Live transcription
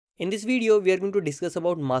In this video, we are going to discuss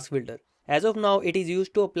about mask filter. As of now, it is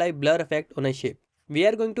used to apply blur effect on a shape. We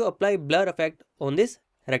are going to apply blur effect on this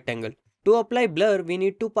rectangle. To apply blur, we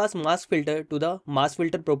need to pass mask filter to the mask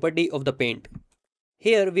filter property of the paint.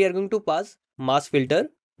 Here, we are going to pass mask filter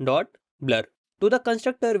dot blur. To the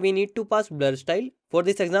constructor, we need to pass blur style. For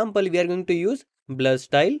this example, we are going to use blur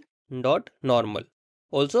style dot normal.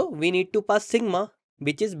 Also, we need to pass sigma,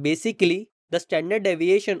 which is basically the standard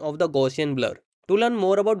deviation of the Gaussian blur. To learn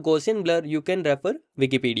more about Gaussian blur, you can refer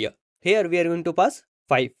Wikipedia. Here we are going to pass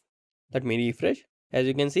 5. Let me refresh. As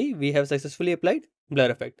you can see, we have successfully applied blur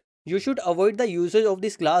effect. You should avoid the usage of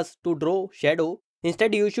this class to draw shadow.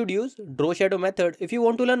 Instead, you should use draw shadow method. If you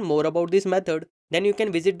want to learn more about this method, then you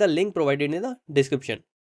can visit the link provided in the description.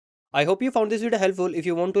 I hope you found this video helpful. If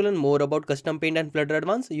you want to learn more about custom paint and Flutter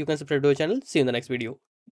Advanced, you can subscribe to our channel. See you in the next video.